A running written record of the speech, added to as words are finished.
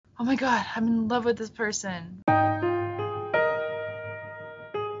oh my God, I'm in love with this person.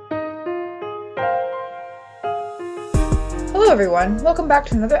 Hello everyone, welcome back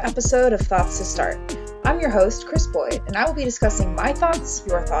to another episode of Thoughts to Start. I'm your host, Chris Boyd, and I will be discussing my thoughts,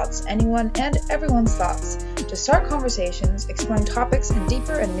 your thoughts, anyone and everyone's thoughts to start conversations, exploring topics in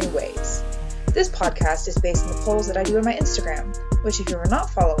deeper and new ways. This podcast is based on the polls that I do on my Instagram, which if you are not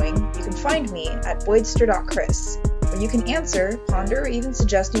following, you can find me at boydster.chris, where you can answer, ponder, or even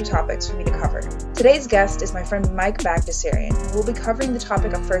suggest new topics for me to cover. Today's guest is my friend Mike Bagdasarian, who will be covering the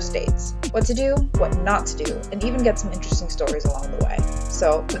topic of first dates, what to do, what not to do, and even get some interesting stories along the way.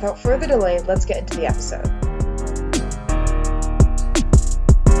 So, without further delay, let's get into the episode.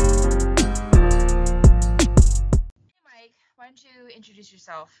 Hey Mike, why don't you introduce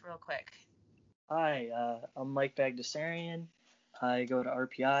yourself real quick? Hi, I'm Mike Bagdasarian. I go to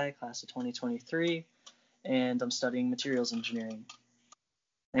RPI, class of 2023, and I'm studying materials engineering.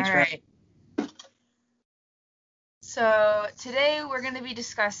 Thanks All for right. So today we're going to be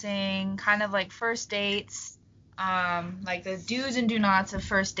discussing kind of like first dates, like the do's and do nots of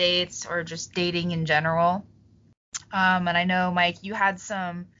first dates or just dating in general. And I know Mike, you had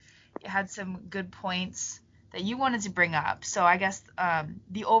some good points that you wanted to bring up. So I guess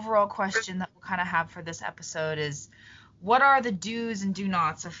the overall question that we'll kind of have for this episode is, what are the do's and do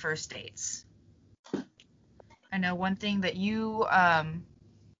nots of first dates? I know one thing that you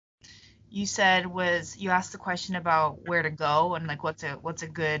said was you asked the question about where to go and like what's a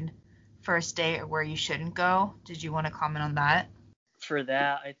good first date or where you shouldn't go. Did you want to comment on that? For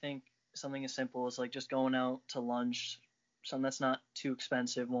that, I think something as simple as like just going out to lunch, something that's not too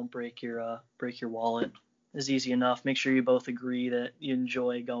expensive, won't break your wallet, is easy enough. Make sure you both agree that you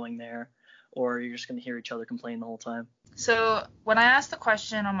enjoy going there, or you're just gonna hear each other complain the whole time. So when I asked the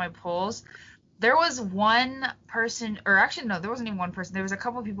question on my polls, there was one person, or actually no, there wasn't even one person. There was a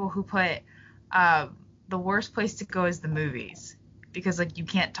couple of people who put the worst place to go is the movies because like you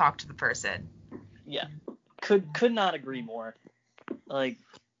can't talk to the person. Yeah, could not agree more. Like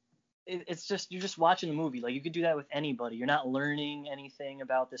it's just you're just watching the movie. Like you could do that with anybody. You're not learning anything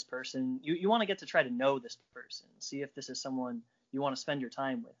about this person. You want to get to try to know this person, see if this is someone you want to spend your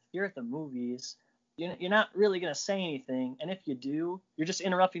time with. You're at the movies. You're not really gonna say anything, and if you do, you're just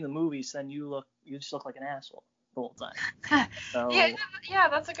interrupting the movie. So then you just look like an asshole the whole time. So, yeah,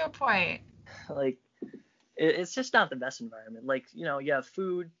 that's a good point. like it's just not the best environment. Like you have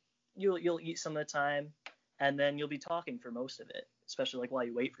food, you'll eat some of the time, and then you'll be talking for most of it, especially like while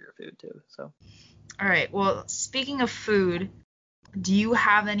you wait for your food too. So. All right. Well, speaking of food, do you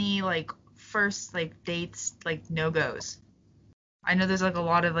have any like first like dates like no-goes? I know there's like a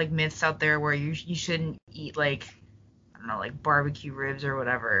lot of like myths out there where you shouldn't eat like I don't know like barbecue ribs or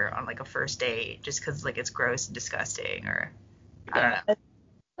whatever on like a first date just because like it's gross and disgusting or I don't know.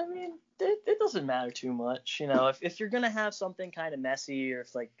 I mean, it doesn't matter too much, if you're gonna have something kind of messy or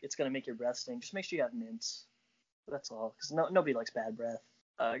if like it's gonna make your breath stink, just make sure you have mints. That's all, because nobody likes bad breath.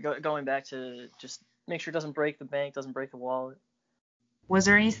 Going back to just make sure it doesn't break the bank, doesn't break the wallet. Was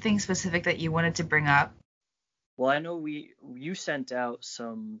there anything specific that you wanted to bring up? Well, I know you sent out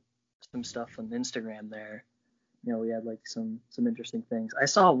some stuff on Instagram there. We had like some interesting things. I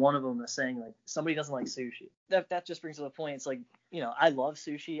saw one of them that's saying like somebody doesn't like sushi. That just brings to the point. It's like, I love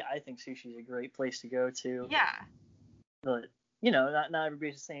sushi. I think sushi is a great place to go to. Yeah. But not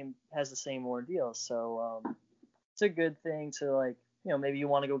everybody has the same ordeal. So it's a good thing to like, maybe you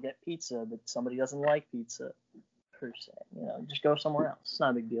want to go get pizza, but somebody doesn't like pizza per se. Just go somewhere else. It's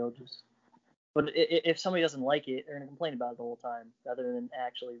not a big deal. But if somebody doesn't like it, they're gonna complain about it the whole time, rather than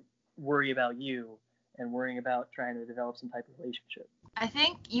actually worry about you and worrying about trying to develop some type of relationship. I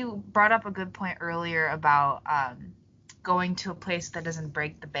think you brought up a good point earlier about going to a place that doesn't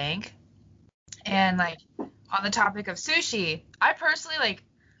break the bank. And like on the topic of sushi, I personally like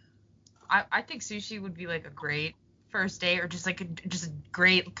I think sushi would be like a great first date or just like just a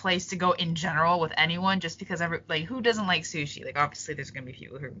great place to go in general with anyone just because like who doesn't like sushi? Like obviously there's going to be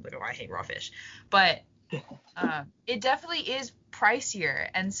people who are like, oh, I hate raw fish. But it definitely is pricier.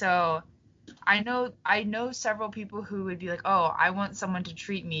 And so I know several people who would be like, oh, I want someone to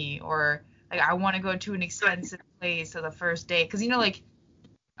treat me, or like I want to go to an expensive place for the first date, because like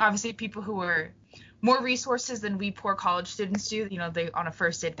obviously people who are more resources than we poor college students do, they on a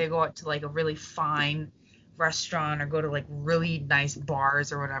first date they go out to like a really fine restaurant or go to like really nice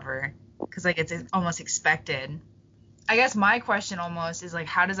bars or whatever, because like it's almost expected. I guess my question almost is like,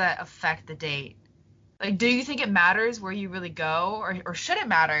 how does that affect the date? Like, do you think it matters where you really go, or should it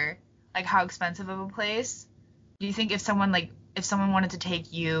matter like how expensive of a place? Do you think if someone wanted to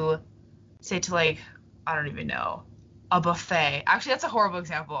take you, say to like, I don't even know, a buffet. Actually, that's a horrible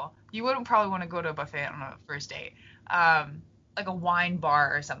example. You wouldn't probably want to go to a buffet on a first date. Like a wine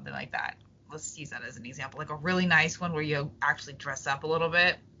bar or something like that. Let's use that as an example. Like a really nice one where you actually dress up a little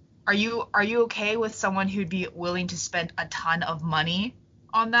bit. Are you okay with someone who'd be willing to spend a ton of money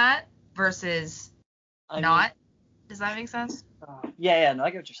on that versus not? Does that make sense? Yeah, no, I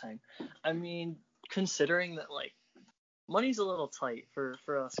get what you're saying. I mean, considering that like money's a little tight for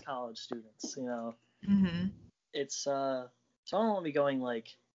us college students, you know. Mm-hmm. It's so I don't want to be going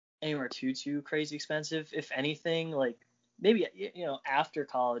like anywhere too crazy expensive. If anything, like maybe after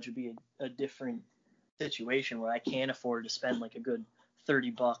college would be a different situation where I can't afford to spend like a good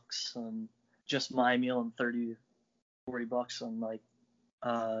 $30 on just my meal and $30-$40 on like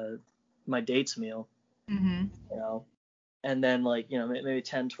my date's meal. Mm-hmm. You know, and then like maybe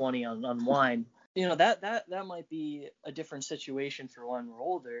 10-20 on wine. That might be a different situation for when we're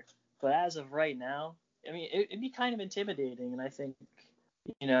older. But as of right now, I mean, it'd be kind of intimidating, and I think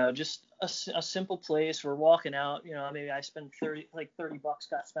just a simple place. We're walking out, maybe I spend $30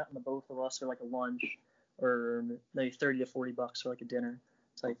 got spent on the both of us for like a lunch, or maybe $30-$40 for like a dinner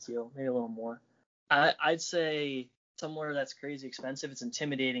type deal, maybe a little more. I'd say somewhere that's crazy expensive, it's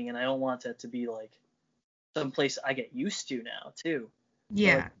intimidating, and I don't want that to be like some place I get used to now too.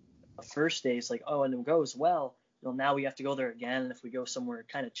 Yeah. So, like, a first day, it's like, oh, and it goes well. Now we have to go there again, and if we go somewhere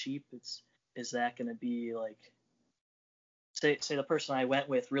kind of cheap, is that going to be like, say the person I went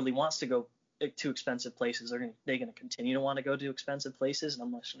with really wants to go to expensive places, they're going to continue to want to go to expensive places, and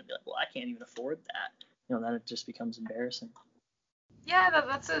I'm just going to be like, well, I can't even afford that. Then it just becomes embarrassing. Yeah,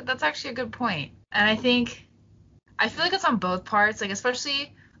 that's actually a good point. And I feel like it's on both parts, like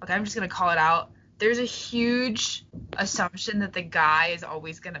especially, okay, I'm just going to call it out. There's a huge assumption that the guy is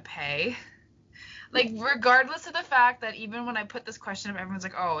always going to pay. Like, regardless of the fact that even when I put this question up, everyone's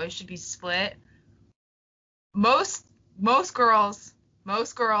like, oh, it should be split. Most girls,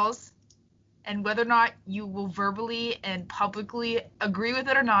 and whether or not you will verbally and publicly agree with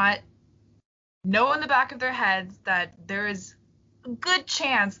it or not, know in the back of their heads that there is a good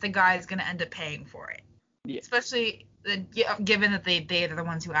chance the guy is going to end up paying for it. Yeah. Especially given that they're the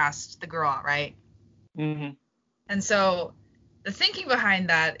ones who asked the girl out, right? Mm-hmm. And so the thinking behind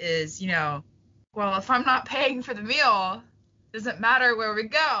that is, well, if I'm not paying for the meal, doesn't matter where we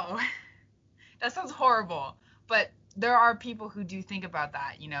go. That sounds horrible, but there are people who do think about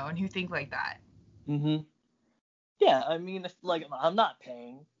that, and who think like that. Mm-hmm. Yeah, I mean, if like I'm not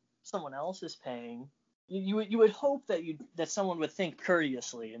paying, someone else is paying, you would hope that someone would think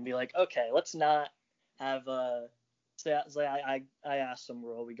courteously and be like, okay, let's not have say I ask some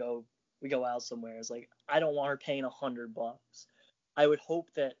girl, we go out somewhere, it's like, I don't want her paying $100. I would hope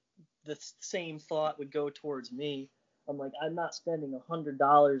that the same thought would go towards me. I'm like, I'm not spending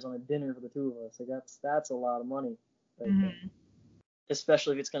 $100 on a dinner for the two of us. Like that's a lot of money. Mm-hmm.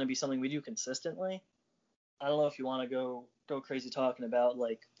 Especially if it's going to be something we do consistently. I don't know if you want to go crazy talking about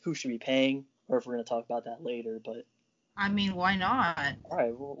like who should be paying, or if we're going to talk about that later. But I mean, why not? All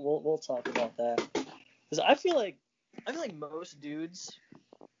right, we'll talk about that, because I feel like most dudes,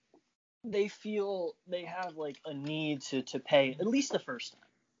 they feel they have like a need to pay at least the first time.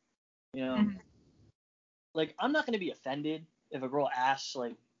 Mm-hmm. Like, I'm not going to be offended if a girl asks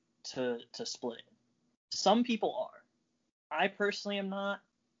like to split it. Some people are. I personally am not.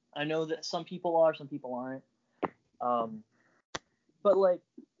 I know that some people are, some people aren't. But like,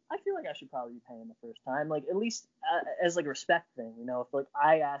 I feel like I should probably be paying the first time, like at least as like a respect thing. If like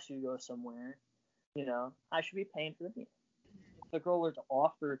I ask you to go somewhere, I should be paying for the meal. If a girl were to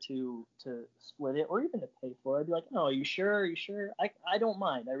offer to split it, or even to pay for it, I'd be like, no, are you sure? Are you sure? I don't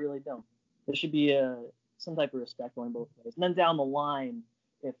mind. I really don't. There should be some type of respect going both ways. And then down the line,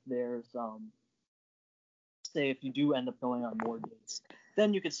 if there's say if you do end up going on more dates,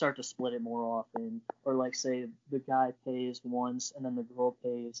 then you could start to split it more often. Or like say the guy pays once and then the girl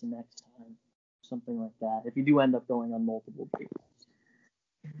pays the next time, something like that. If you do end up going on multiple dates,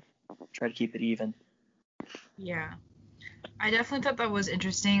 try to keep it even. Yeah, I definitely thought that was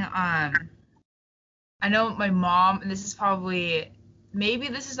interesting. I know my mom, and this is probably, maybe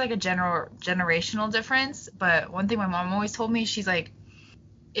this is like a generational difference, but one thing my mom always told me, she's like,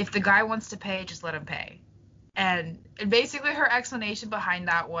 if the guy wants to pay, just let him pay. And basically her explanation behind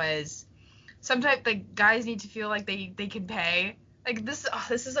that was, sometimes like guys need to feel like they can pay. Like this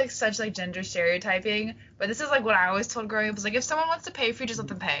is like such like gender stereotyping, but this is like what I always told growing up, was like, if someone wants to pay for you, just let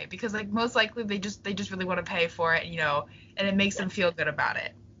them pay, because like most likely they just really want to pay for it, and it makes them feel good about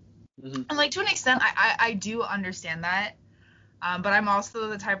it. Mm-hmm. And like to an extent, I do understand that, but I'm also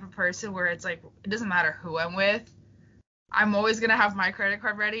the type of person where it's like, it doesn't matter who I'm with, I'm always gonna have my credit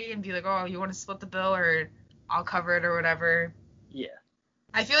card ready and be like, oh, you want to split the bill, or I'll cover it or whatever. Yeah.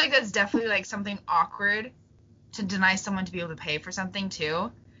 I feel like that's definitely like something awkward to deny someone to be able to pay for something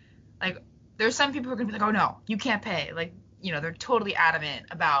too. Like there's some people who are gonna be like, oh no, you can't pay. Like, you know, they're totally adamant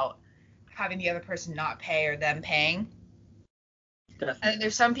about having the other person not pay or them paying. Definitely. And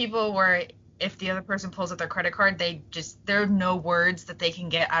there's some people where if the other person pulls out their credit card, there are no words that they can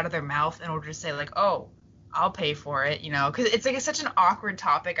get out of their mouth in order to say like, oh, I'll pay for it, you know, because it's such an awkward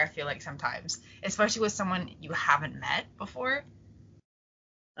topic. I feel like sometimes, especially with someone you haven't met before.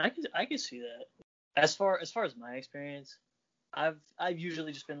 I could see that. As far as my experience, I've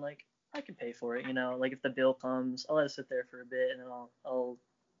usually just been like, I can pay for it, you know, like if the bill comes, I'll let it sit there for a bit and then I'll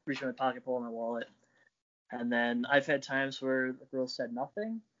reach in my pocket, pull in my wallet. And then I've had times where the girl said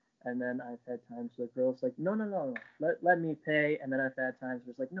nothing, and then I've had times where the girl's like, no, let me pay, and then I've had times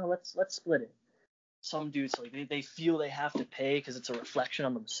where it's like, no, let's split it. Some dudes like they feel they have to pay because it's a reflection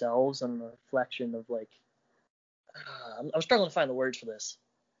on themselves and a reflection of like, I'm struggling to find the words for this.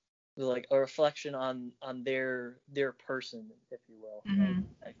 Like a reflection on their person, if you will, Mm-hmm.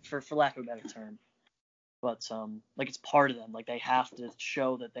 like, for lack of a better term. But like it's part of them. Like they have to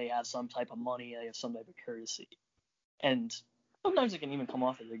show that they have some type of money, they have some type of courtesy, and sometimes it can even come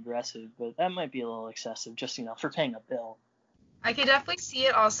off as aggressive. But that might be a little excessive, just for paying a bill. I could definitely see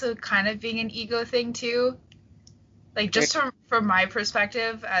it also kind of being an ego thing too. Like just from my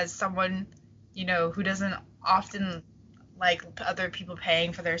perspective as someone, you know, who doesn't often like other people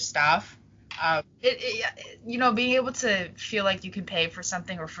paying for their stuff. You know, being able to feel like you can pay for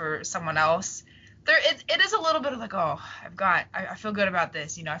something or for someone else, it is a little bit of like, oh, I feel good about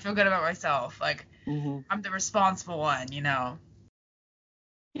this, you know, I feel good about myself, like I'm the responsible one, you know.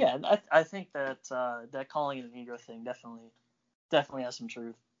 Yeah, I think that that calling it an ego thing definitely has some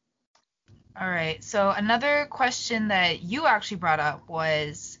truth. All right, so another question that you actually brought up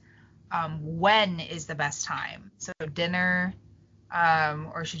was when is the best time? So dinner,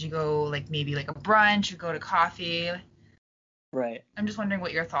 or should you go like maybe like a brunch or go to coffee? Right. I'm just wondering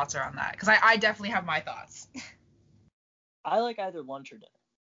what your thoughts are on that, because I definitely have my thoughts. I like either lunch or dinner.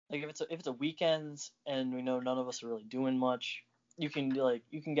 Like if it's a weekend and we know none of us are really doing much, you can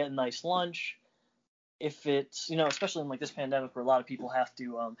get a nice lunch. If it's, you know, especially in like this pandemic where a lot of people have to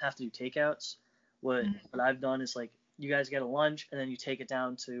do takeouts, what I've done is like you guys get a lunch and then you take it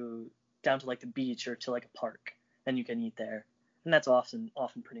down to like the beach or to like a park and you can eat there, and that's often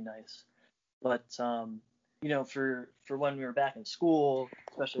pretty nice. But you know, for when we were back in school,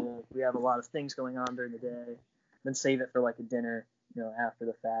 especially like, we have a lot of things going on during the day, then save it for like a dinner, you know, after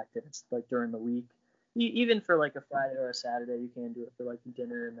the fact if it's like during the week. Even for like a Friday or a Saturday, you can do it for like a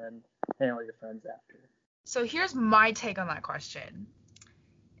dinner and then hang out with your friends after. So here's my take on that question,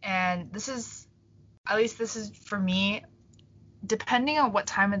 and this is for me, depending on what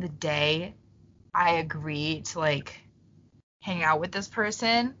time of the day I agree to like hang out with this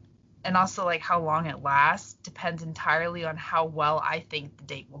person, and also like how long it lasts depends entirely on how well I think the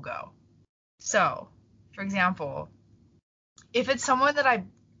date will go. So, for example, if it's someone that I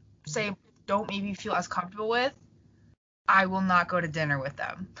say don't maybe feel as comfortable with, I will not go to dinner with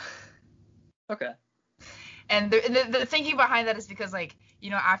them. Okay. And the thinking behind that is because like, you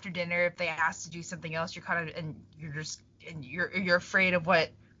know, after dinner, if they ask to do something else, you're kind of you're afraid of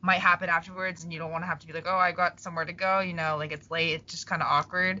what might happen afterwards, and you don't want to have to be like, oh, I got somewhere to go, you know, like it's late, it's just kind of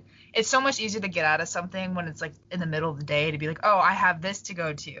awkward. It's so much easier to get out of something when it's like in the middle of the day to be like, oh, I have this to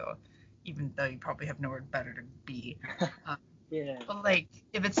go to, even though you probably have nowhere better to be. Yeah. But like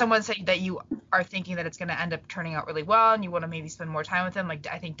if it's someone saying that you are thinking that it's going to end up turning out really well and you want to maybe spend more time with them, like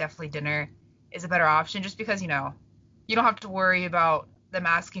I think definitely dinner is a better option, just because, you know, you don't have to worry about them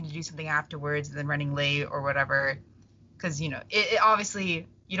asking to do something afterwards and then running late or whatever, because, you know, it obviously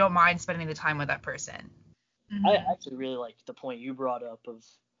you don't mind spending the time with that person. I actually really like the point you brought up of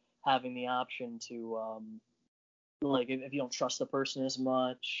having the option to like if you don't trust the person as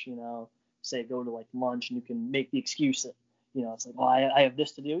much, you know, say go to like lunch and you can make the excuse that, you know, it's like, well, I have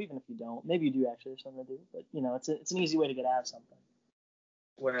this to do, even if you don't. Maybe you do actually have something to do, but you know, it's an easy way to get out of something.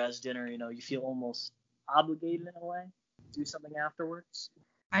 Whereas dinner, you know, you feel almost obligated in a way to do something afterwards.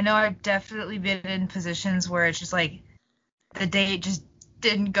 I know I've definitely been in positions where it's just like the date just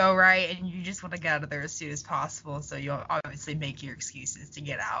didn't go right and you just want to get out of there as soon as possible, so you obviously make your excuses to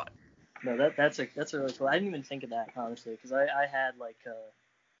get out. No, that's really cool. I didn't even think of that, honestly, because I had like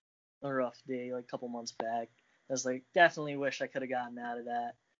a rough day like a couple months back. I was like, definitely wish I could have gotten out of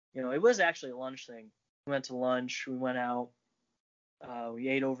that. You know, it was actually a lunch thing. We went to lunch, we went out, we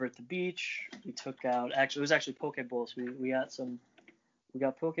ate over at the beach. We took out, actually, it was actually poke bowls. We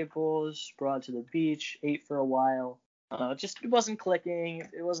got poke bowls, brought to the beach, ate for a while, It wasn't clicking.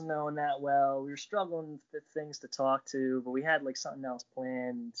 It wasn't going that well. We were struggling with things to talk to, but we had like something else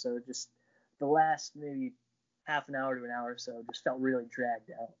planned. So just the last maybe half an hour to an hour or so just felt really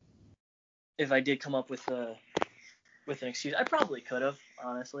dragged out. If I did come up with an excuse, I probably could have,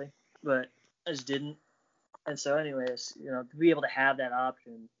 honestly, but I just didn't. And so, anyways, to be able to have that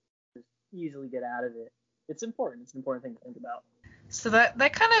option, just easily get out of it, it's important. It's an important thing to think about. So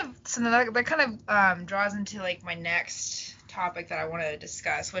that kind of draws into like my next topic that I want to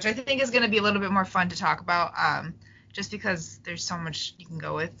discuss, which I think is going to be a little bit more fun to talk about, just because there's so much you can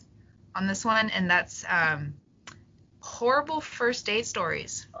go with on this one, and that's horrible first date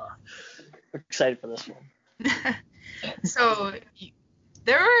stories. I'm excited for this one. So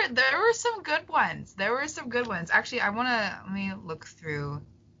there were some good ones. Actually, let me look through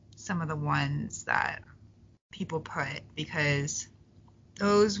some of the ones that people put, because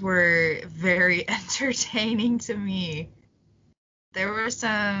those were very entertaining to me. There was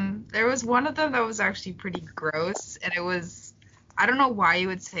one of them that was actually pretty gross, and I don't know why you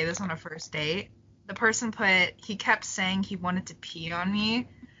would say this on a first date. The person he kept saying he wanted to pee on me.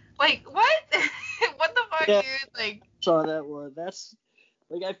 Like, what? What the fuck, Yeah, dude? Like, saw that one. That's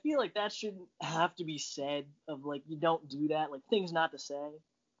like, I feel like that shouldn't have to be said, of like, you don't do that, like, things not to say.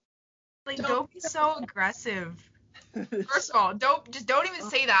 Like, don't be so aggressive. First of all, don't even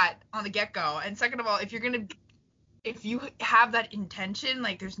say that on the get-go. And second of all, if you have that intention,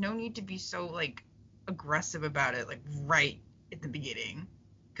 like, there's no need to be so like aggressive about it, like right at the beginning,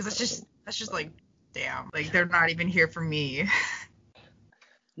 because that's just like, damn, like, they're not even here for me.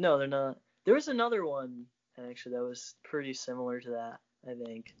 No, they're not. There was another one actually that was pretty similar to that, I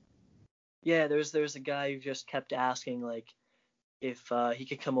think. Yeah, there's a guy who just kept asking like if he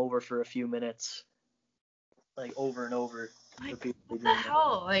could come over for a few minutes, like, over and over. Like, what the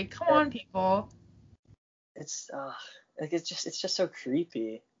hell? Like, come on, people. It's like, it's just so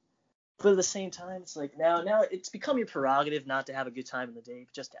creepy. But at the same time, it's like, now it's become your prerogative not to have a good time in the day,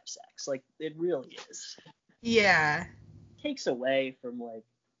 but just to have sex. Like, it really is. Yeah. It takes away from like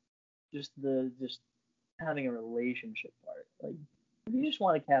just having a relationship part. Like, if you just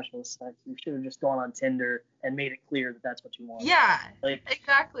want casual sex, you should have just gone on Tinder and made it clear that that's what you want. Yeah. Like,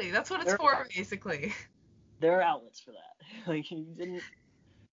 exactly. That's what it's for, basically. There are outlets for that. Like, you didn't.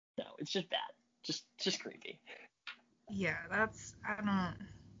 No, it's just bad. Just creepy. Yeah, I don't,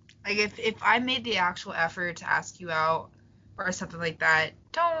 like, if I made the actual effort to ask you out or something like that,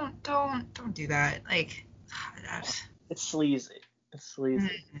 don't do that. Like, It's sleazy.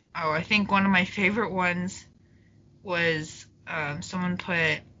 Oh, I think one of my favorite ones was someone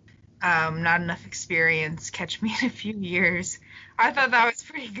put not enough experience, catch me in a few years. I thought that was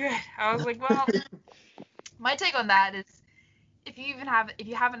pretty good. I was like, well, my take on that is, if you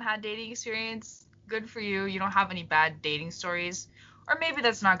haven't had dating experience, good for you. You don't have any bad dating stories, or maybe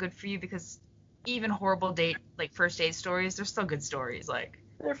that's not good for you, because even horrible first date stories, they're still good stories. Like,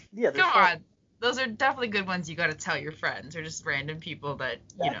 they're come fun. on, those are definitely good ones. You got to tell your friends, or just random people that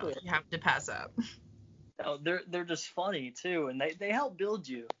Exactly. you have to pass up. No, they're just funny too, and they help build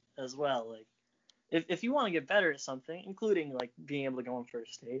you as well. Like, if you want to get better at something, including like being able to go on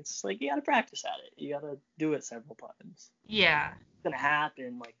first dates, like, you got to practice at it. You got to do it several times. Yeah. It's gonna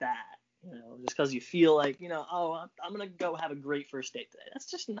happen like that, just because you feel like, oh, I'm gonna go have a great first date today.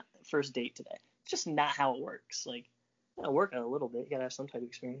 That's just not the first date today. It's just not how it works. Like, you gotta work on it a little bit. You gotta have some type of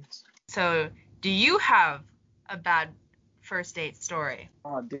experience. So, do you have a bad first date story?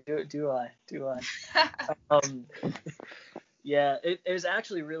 Oh, do I? Yeah, it was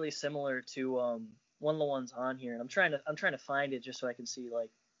actually really similar to one of the ones on here, and I'm trying to find it just so I can see like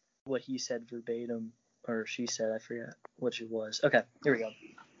what he said verbatim, or she said, I forget which it was. Okay, here we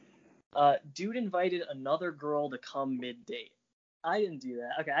go. Dude invited another girl to come mid-date. I didn't do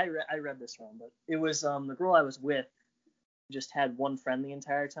that. Okay, I read this wrong, but it was the girl I was with just had one friend the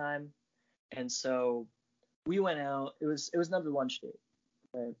entire time, and so we went out. It was another lunch date,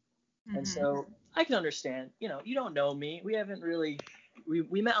 right? Mm-hmm. And so I can understand, you don't know me. We haven't really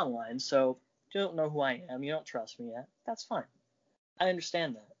we met online, so you don't know who I am. You don't trust me yet. That's fine. I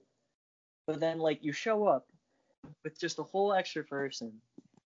understand that. But then, like, you show up with just a whole extra person.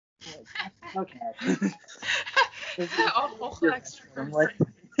 Like, okay. A whole extra person. I'm like,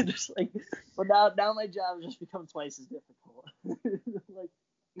 just like, but now my job has just become twice as difficult. Like,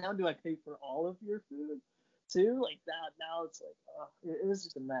 now do I pay for all of your food too? Like, that now it's like, it was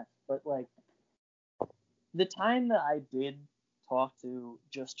just a mess. But like, the time that I did talk to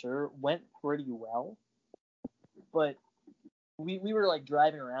just her went pretty well. But we were like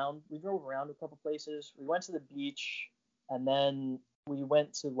driving around. We drove around a couple places. We went to the beach, and then we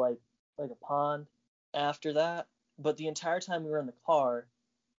went to like a pond after that. But the entire time we were in the car,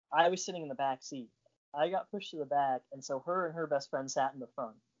 I was sitting in the back seat. I got pushed to the back, and so her and her best friend sat in the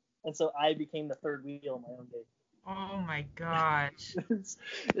front. And so I became the third wheel on my own date. Oh my gosh. This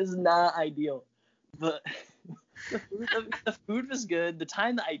is not ideal. But the food was good. The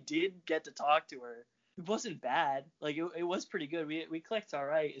time that I did get to talk to her, it wasn't bad. Like, it was pretty good. We clicked all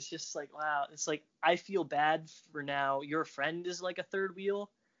right. It's just like, wow. It's like, I feel bad for now. Your friend is like a third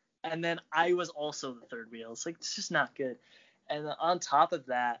wheel, and then I was also the third wheel. It's like, it's just not good. And on top of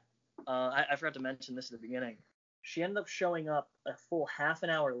that, I forgot to mention this at the beginning. She ended up showing up a full half an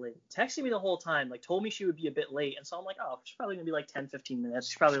hour late, texting me the whole time, like told me she would be a bit late. And so I'm like, oh, she's probably going to be like 10, 15 minutes.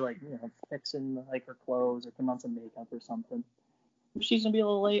 She's probably like, fixing like her clothes or putting on some makeup or something. If she's going to be a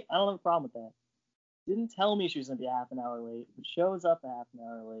little late, I don't have a problem with that. Didn't tell me she was going to be half an hour late, but shows up a half an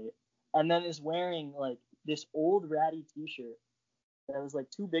hour late. And then is wearing like this old ratty t-shirt that was like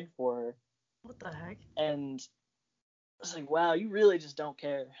too big for her. What the heck? And I was like, wow, you really just don't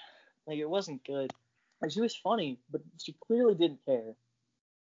care. Like, it wasn't good. Like, she was funny, but she clearly didn't care.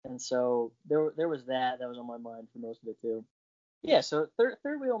 And so there was that was on my mind for most of it too. Yeah, so third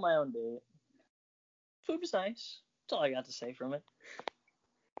wheel on my own date. Food was nice. That's all I got to say from it.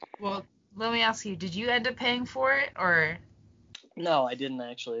 Well, let me ask you, did you end up paying for it, or? No, I didn't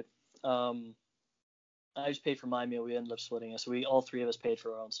actually. I just paid for my meal. We ended up splitting it, so all three of us paid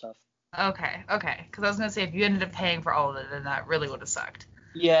for our own stuff. Okay. Because I was gonna say, if you ended up paying for all of it, then that really would have sucked.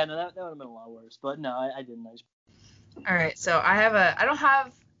 Yeah, no, that would have been a lot worse. But no, I didn't. All right, so I have a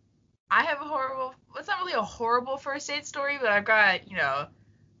horrible. It's not really a horrible first date story, but I've got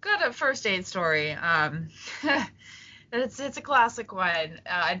a first date story. It's a classic one.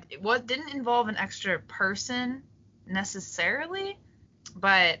 It didn't involve an extra person necessarily,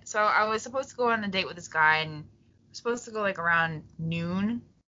 but so I was supposed to go on a date with this guy, and we're supposed to go like around noon,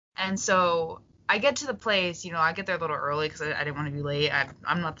 and so I get to the place, I get there a little early because I didn't want to be late.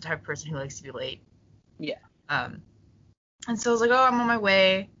 I'm not the type of person who likes to be late. Yeah. And so I was like, oh, I'm on my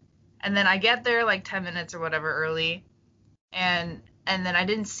way. And then I get there like 10 minutes or whatever early. And then I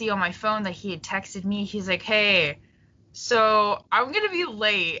didn't see on my phone that he had texted me. He's like, hey, so I'm going to be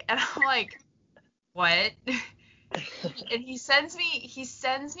late. And I'm like, what? And he sends me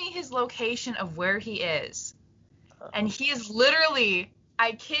his location of where he is. And he is literally,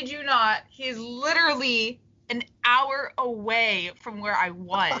 I kid you not, he is literally an hour away from where I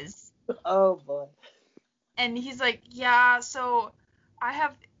was. Oh boy. And he's like, yeah, so I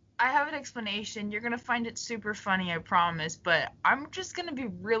have an explanation. You're gonna find it super funny, I promise, but I'm just gonna be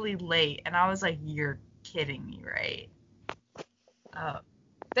really late. And I was like, you're kidding me, right?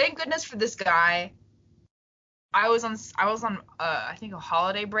 Thank goodness for this guy. I was on I think a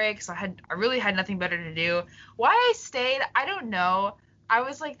holiday break, so I really had nothing better to do. Why I stayed, I don't know. I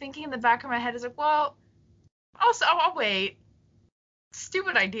was like thinking in the back of my head, is like, well, I'll wait.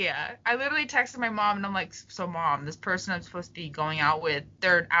 Stupid idea. I literally texted my mom, and I'm like, so Mom, this person I'm supposed to be going out with,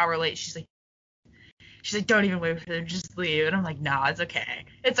 they're an hour late. She's like, don't even wait for them, just leave. And I'm like, nah, it's okay.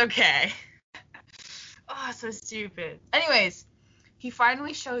 It's okay. Oh, so stupid. Anyways, he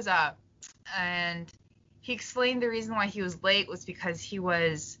finally shows up, and he explained the reason why he was late was because he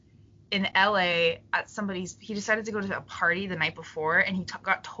was in LA at he decided to go to a party the night before, and he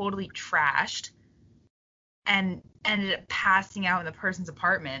got totally trashed and ended up passing out in the person's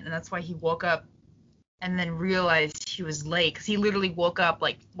apartment, and that's why he woke up and then realized he was late, because he literally woke up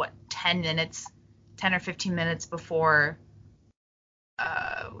like 10 or 15 minutes before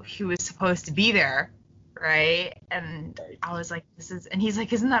he was supposed to be there, right? And I was like, and he's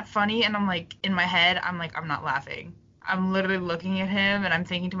like, isn't that funny? And I'm like, in my head, I'm like, I'm not laughing. I'm literally looking at him, and I'm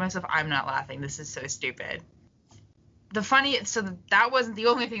thinking to myself, I'm not laughing. This is so stupid. That wasn't the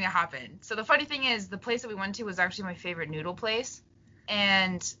only thing that happened. So the funny thing is, the place that we went to was actually my favorite noodle place.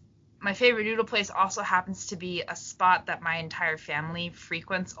 And my favorite noodle place also happens to be a spot that my entire family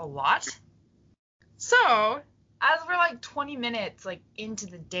frequents a lot. So as we're like 20 minutes like into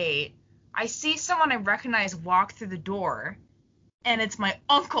the date, I see someone I recognize walk through the door, and it's my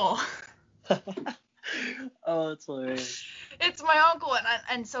uncle. Oh, that's hilarious. It's my uncle,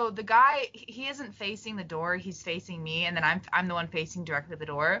 and so the guy, he isn't facing the door, he's facing me, and then I'm the one facing directly the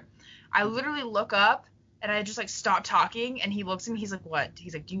door. I literally look up, and I just like stop talking, and he looks at me, he's like, what?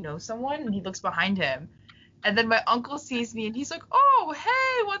 He's like, do you know someone? And he looks behind him, and then my uncle sees me, and he's like, oh,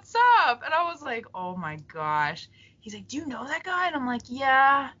 hey, what's up? And I was like, oh my gosh. He's like, do you know that guy? And I'm like,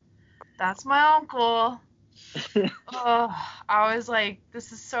 yeah, that's my uncle. Oh, I was like,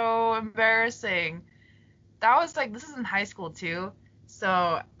 this is so embarrassing. This is in high school too.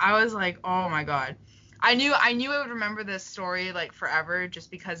 So I was like, oh my God. I knew I would remember this story like forever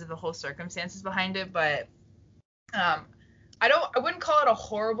just because of the whole circumstances behind it, but Um, I wouldn't call it a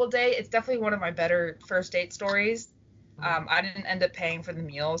horrible date. It's definitely one of my better first date stories. I didn't end up paying for the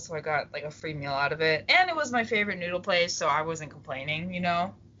meal, so I got like a free meal out of it, and it was my favorite noodle place, so I wasn't complaining, you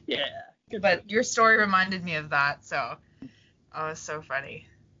know. Yeah. Good for you. But your story reminded me of that, so oh, it's so funny.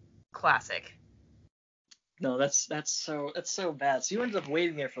 Classic. No, that's so bad. So you ended up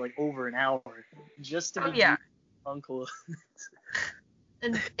waiting there for like over an hour just to Oh be yeah. uncle.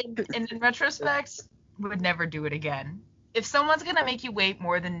 And in retrospect, would never do it again. If someone's gonna make you wait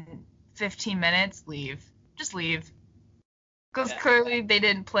more than 15 minutes, leave. Just leave. Because clearly they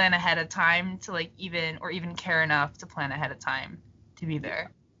didn't plan ahead of time to like even care enough to plan ahead of time to be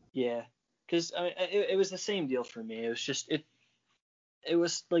there. Yeah, because I mean, it was the same deal for me. It was just it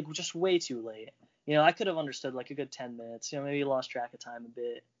was like just way too late. You know, I could have understood like a good 10 minutes. You know, maybe you lost track of time a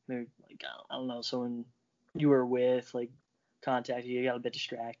bit. Maybe like I don't know, someone you were with like contacted you, got a bit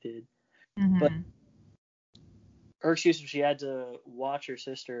distracted. Mm-hmm. But her excuse was she had to watch her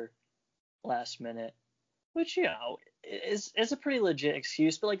sister last minute, which you know is a pretty legit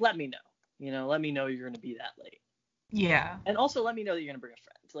excuse. But like, let me know. You know, let me know you're gonna be that late. Yeah. And also let me know that you're gonna bring a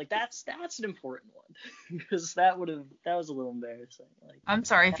friend. Like that's an important one because that was a little embarrassing. Like I'm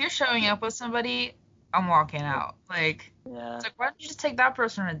sorry, if you're showing up with somebody, I'm walking out. Like, yeah, it's like, why don't you just take that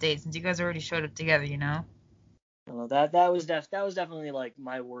person on a date since you guys already showed up together, you know? well, that was definitely like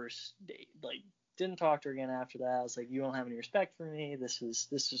my worst date. Like didn't talk to her again after that. I was like, you don't have any respect for me. This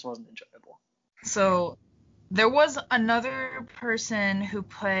just wasn't enjoyable. So there was another person who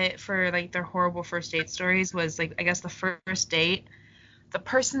put for like their horrible first date stories was like I guess the first date, the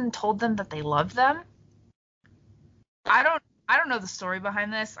person told them that they loved them. I don't know the story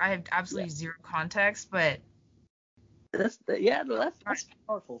behind this. I have absolutely zero context, but That's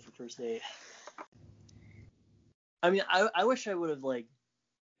powerful for first date. I mean, I wish I would have like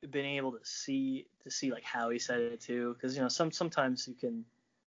been able to see like how he said it too, because you know sometimes you can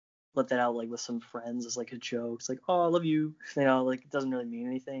let that out like with some friends as like a joke. It's like, oh, I love you, you know, like it doesn't really mean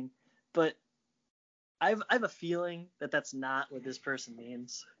anything. But I have a feeling that that's not what this person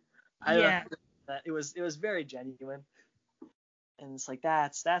means. I have a feeling that it was very genuine, and it's like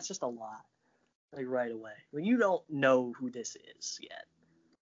that's just a lot, like right away. When you don't know who this is yet,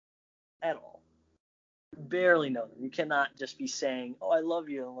 at all, barely know them. You cannot just be saying, oh, I love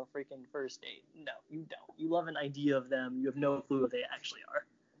you on a freaking first date. No, you don't. You love an idea of them. You have no clue who they actually are.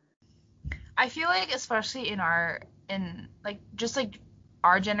 I feel like especially in like just like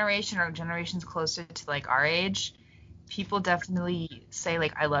our generation or generations closer to like our age, people definitely say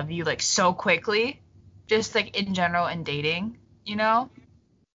like I love you like so quickly, just like in general in dating, you know?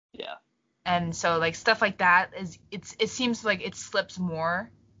 Yeah. And so like stuff like that it seems like it slips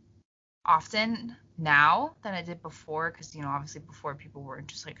more often now than it did before because you know obviously before people weren't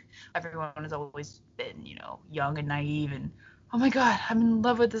just like everyone has always been you know young and naive and oh my god I'm in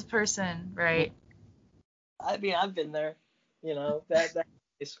love with this person, right? I mean, I've been there. You know, that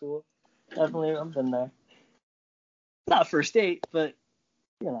high school. Definitely, I've been there. Not first date, but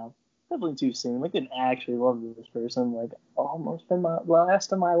you know, definitely too soon. Like, didn't actually love this person. Like, almost spend my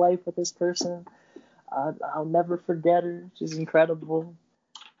rest of my life with this person. I'll never forget her. She's incredible.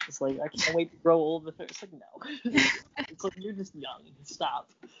 It's like I can't wait to grow old with her. It's like no. It's like you're just young.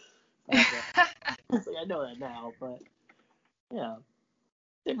 Stop. It's like I know that now, but yeah,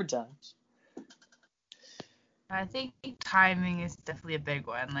 different times. I think timing is definitely a big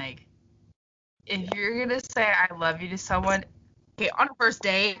one. Like if you're gonna say I love you to someone, okay, on a first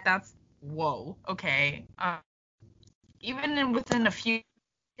date, that's whoa, okay. Within a few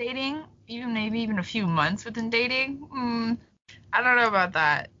dating, even maybe even a few months within dating, I don't know about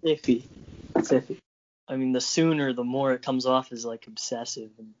that. Iffy. It's iffy. I mean, the sooner, the more it comes off as like obsessive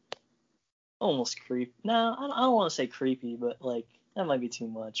and almost creepy. No, I don't want to say creepy, but like that might be too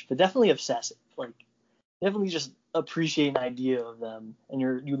much. But definitely obsessive. Like definitely just appreciate an idea of them, and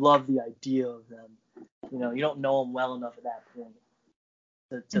you love the idea of them. You know, you don't know them well enough at that point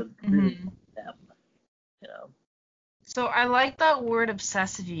to really them. You know. So I like that word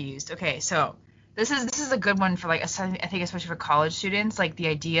obsessive you used. Okay, so this is a good one for like I think especially for college students, like the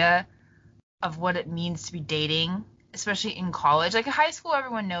idea of what it means to be dating, especially in college. Like in high school,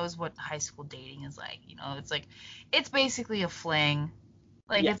 everyone knows what high school dating is like. You know, it's basically a fling.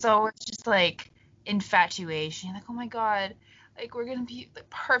 Like it's always just like infatuation. Like oh my god, like we're gonna be like,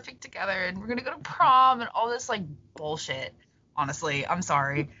 perfect together and we're gonna go to prom and all this like bullshit. Honestly, I'm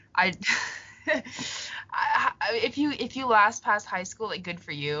sorry. If you last past high school, like good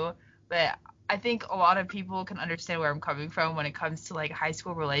for you. But I think a lot of people can understand where I'm coming from when it comes to like high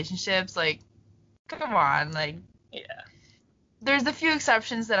school relationships. Like, come on, like Yeah. there's a few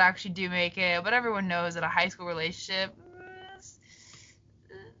exceptions that actually do make it, but everyone knows that a high school relationship.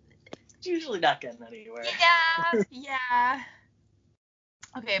 It's usually not getting anywhere. Yeah.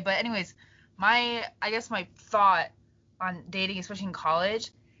 Okay, but anyways, I guess my thought on dating, especially in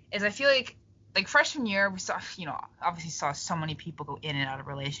college, is I feel like freshman year we saw, obviously saw so many people go in and out of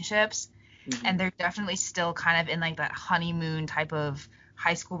relationships, and they're definitely still kind of in like that honeymoon type of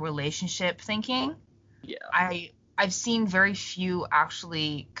high school relationship thinking. Yeah. I've seen very few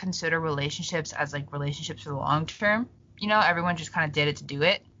actually consider relationships as like relationships for the long term. Everyone just kind of did it to do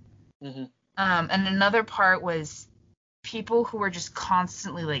it. And another part was people who were just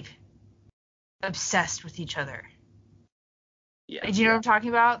constantly like obsessed with each other. Yeah. Do you know what I'm talking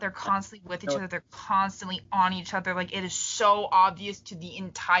about? They're constantly with each other. They're constantly on each other. Like, it is so obvious to the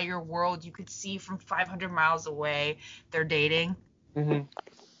entire world. You could see from 500 miles away they're dating.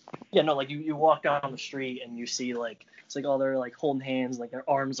 Yeah, no, like you walk down the street and you see like it's like they're like holding hands, like their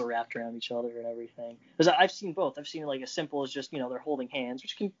arms are wrapped around each other and everything. Because I've seen both. I've seen like as simple as just they're holding hands,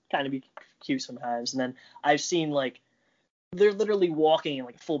 which can kind of be cute sometimes, and then I've seen like they're literally walking in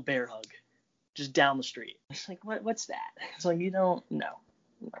like a full bear hug, just down the street. It's like what's that? It's like no,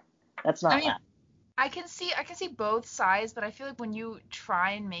 that's not. I can see both sides, but I feel like when you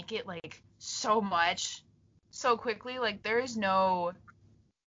try and make it like so much, so quickly, like there is no.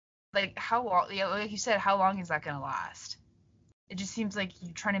 Like, how long, like you said, how long is that going to last? It just seems like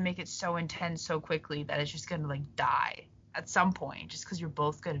you're trying to make it so intense so quickly that it's just going to, like, die at some point just because you're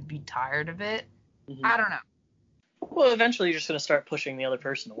both going to be tired of it. I don't know. Well, eventually you're just going to start pushing the other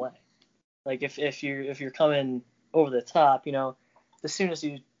person away. Like, if you're coming over the top, as soon as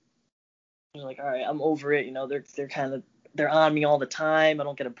you're like, all right, I'm over it, they're on me all the time. I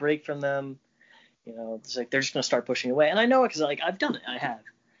don't get a break from them. It's like they're just going to start pushing away. And I know it because, like, I've done it. I have.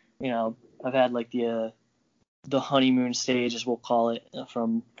 I've had like the honeymoon stage, as we'll call it,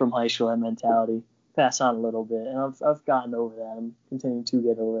 from high school, that mentality. Pass on a little bit, and I've gotten over that. I'm continuing to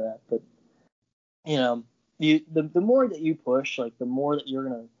get over that. But the more that you push, like the more that you're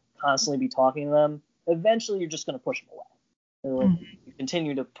gonna constantly be talking to them, eventually you're just gonna push them away. And like you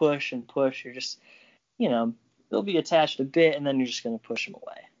continue to push and push, you're just they'll be attached a bit, and then you're just gonna push them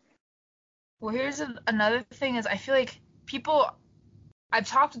away. Well, here's another thing is I feel like I've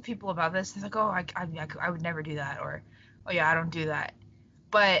talked with people about this. It's like, oh, I would never do that, or, oh yeah, I don't do that.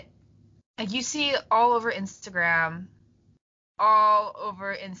 But like you see all over Instagram,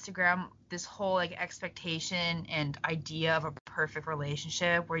 this whole like expectation and idea of a perfect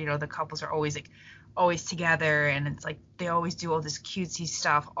relationship where the couples are always together, and it's like they always do all this cutesy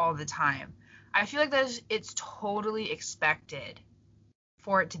stuff all the time. I feel like it's totally expected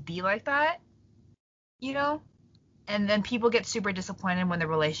for it to be like that, And then people get super disappointed when the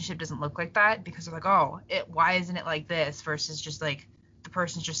relationship doesn't look like that because they're like, oh, why isn't it like this versus just like the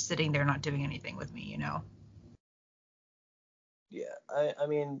person's just sitting there not doing anything with me, Yeah, I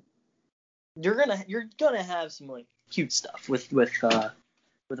mean, you're gonna have some like cute stuff with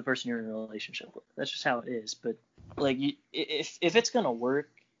the person you're in a relationship with. That's just how it is. But like, if it's gonna work,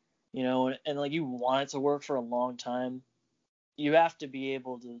 and like you want it to work for a long time, you have to be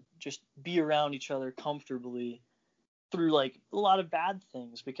able to just be around each other comfortably through like a lot of bad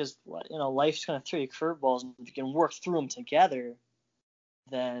things, because life's gonna throw you curveballs, and if you can work through them together,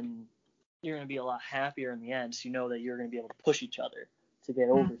 then you're gonna be a lot happier in the end. So that you're gonna be able to push each other to get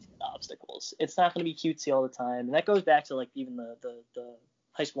over the obstacles. It's not gonna be cutesy all the time, and that goes back to like even the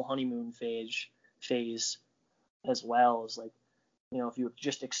high school honeymoon phase as well. As like if you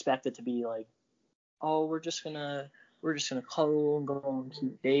just expect it to be like, oh, we're just gonna cuddle and go on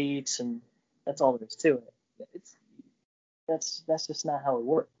cute dates, and that's all there is to it. That's just not how it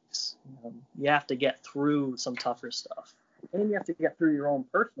works. You have to get through some tougher stuff, and you have to get through your own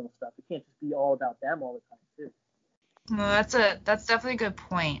personal stuff. It can't just be all about them all the time too. No, that's definitely a good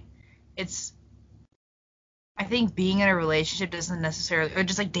point. I think being in a relationship doesn't necessarily, or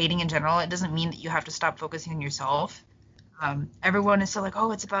just like dating in general, it doesn't mean that you have to stop focusing on yourself. Everyone is so like,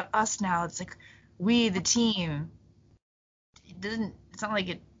 oh, it's about us now. It's like we, the team. It's not like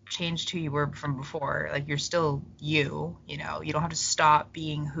it changed who you were from before. Like, you're still you don't have to stop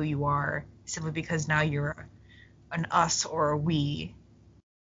being who you are simply because now you're an us or a we.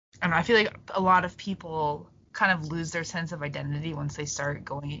 And I feel like a lot of people kind of lose their sense of identity once they start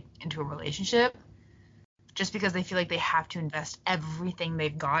going into a relationship, just because they feel like they have to invest everything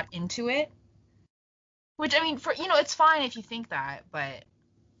they've got into it. Which, I mean, for it's fine if you think that, but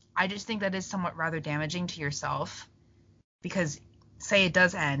I just think that is somewhat rather damaging to yourself, because say it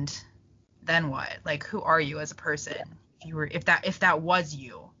does end, then what? Like, who are you as a person if that was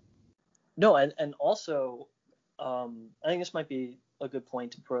you? No, and also I think this might be a good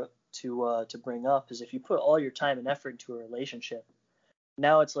point to bring up, is if you put all your time and effort into a relationship,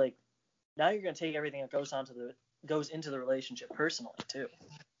 now it's like, now you're gonna take everything that goes into the relationship personally too.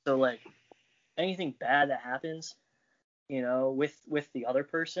 So like anything bad that happens, with the other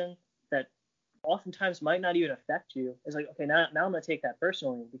person that oftentimes might not even affect you, is like, okay, now I'm gonna take that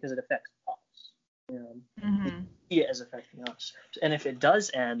personally because it affects us. Mm-hmm. See it as affecting us. And if it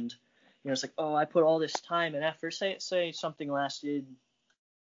does end, it's like, oh, I put all this time and effort. Say something lasted,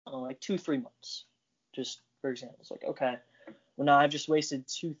 like 2-3 months, just for example. It's like, okay, well now I've just wasted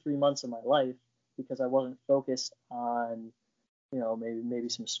 2-3 months of my life because I wasn't focused on, maybe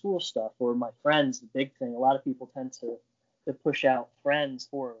some school stuff or my friends. The big thing, a lot of people tend to push out friends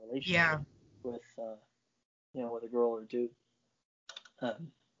for a relationship with a girl or dude.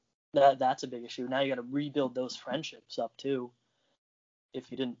 That's a big issue. Now you got to rebuild those friendships up too,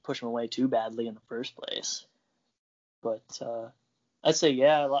 if you didn't push them away too badly in the first place. But I'd say,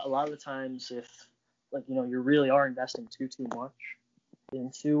 a lot of the times, if you really are investing too much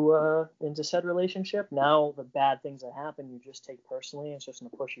into said relationship, now the bad things that happen you just take personally, it's just going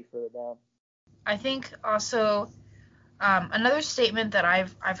to push you further down. I think also another statement that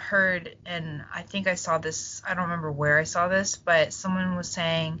I've heard, and I think I saw this, I don't remember where I saw this, but someone was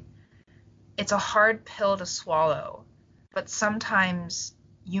saying it's a hard pill to swallow, but sometimes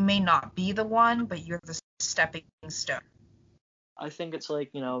you may not be the one, but you're the stepping stone. I think it's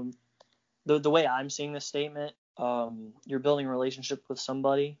like, the way I'm seeing this statement, you're building a relationship with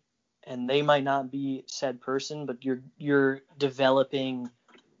somebody and they might not be said person, but you're developing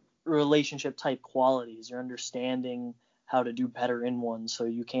relationship type qualities. You're understanding how to do better in one, so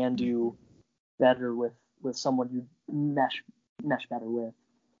you can do better with someone you mesh better with.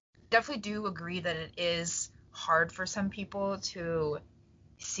 Definitely do agree that it is hard for some people to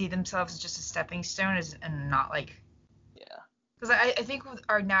see themselves as just a stepping stone and not like, because I think with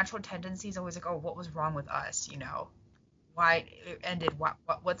our natural tendency is always like, oh, what was wrong with us, why it ended,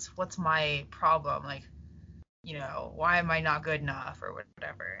 what's my problem, like, why am I not good enough or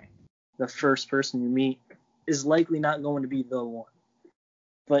whatever. The first person you meet is likely not going to be the one,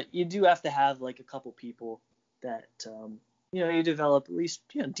 but you do have to have like a couple people that you develop at least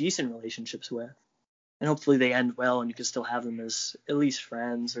decent relationships with, and hopefully they end well and you can still have them as at least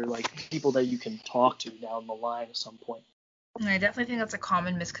friends or like people that you can talk to down the line at some point. And I definitely think that's a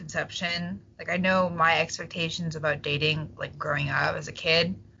common misconception. Like, I know my expectations about dating, like growing up as a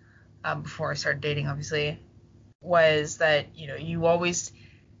kid, before I started dating, obviously, was that you always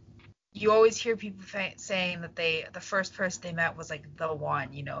hear people saying that the first person they met was like the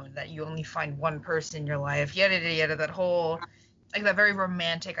one, that you only find one person in your life, yada yada, that whole, like, that very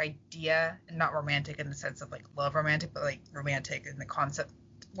romantic idea, and not romantic in the sense of like love romantic, but like romantic in the concept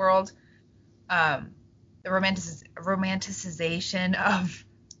world. The romanticization of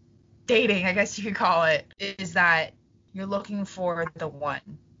dating, I guess you could call it, is that you're looking for the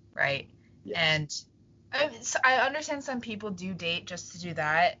one, right? Yeah. And I understand some people do date just to do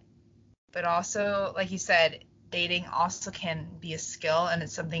that, but also, like you said, dating also can be a skill, and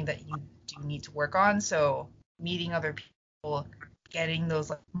it's something that you do need to work on. So meeting other people, getting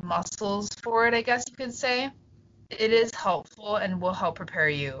those like muscles for it, I guess you could say, it is helpful and will help prepare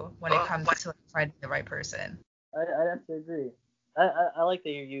you when it comes to finding the right person. I have to agree. I like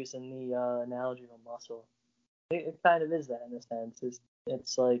that you're using the analogy of a muscle. It kind of is that in a sense.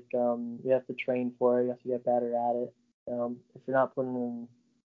 It's like you have to train for it. You have to get better at it. If you're not putting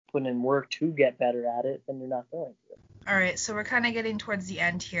in work to get better at it, then you're not going to. All right, so we're kind of getting towards the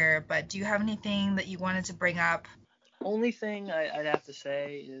end here, but do you have anything that you wanted to bring up? Only thing I'd have to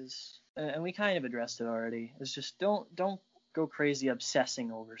say is, and we kind of addressed it already, is just don't go crazy obsessing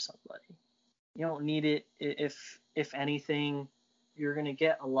over somebody. You don't need it. If anything, you're going to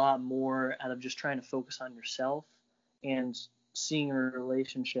get a lot more out of just trying to focus on yourself and seeing a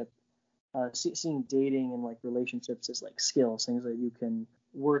relationship, seeing dating and like relationships as like skills, things that you can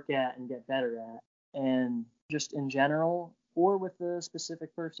work at and get better at, and just in general, or with a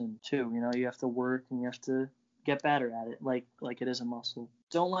specific person too. You have to work and you have to get better at it, like it is a muscle.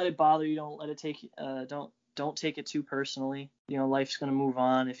 Don't let it bother you. Don't let it take. Don't take it too personally. Life's gonna move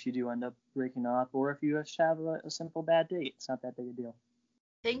on if you do end up breaking up, or if you just have a simple bad date. It's not that big a deal.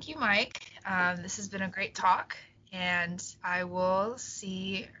 Thank you, Mike. This has been a great talk, and I will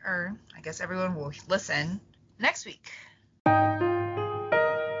see, or I guess everyone will listen next week.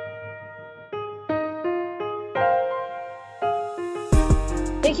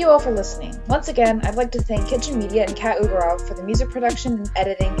 Thank you all for listening. Once again, I'd like to thank Kitchen Media and Kat Ugarov for the music production and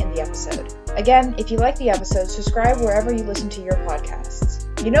editing in the episode. Again, if you like the episode, subscribe wherever you listen to your podcasts.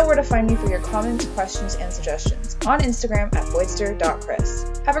 You know where to find me for your comments, questions, and suggestions on Instagram at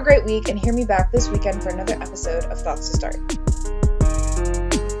voidster.chris. Have a great week and hear me back this weekend for another episode of Thoughts to Start.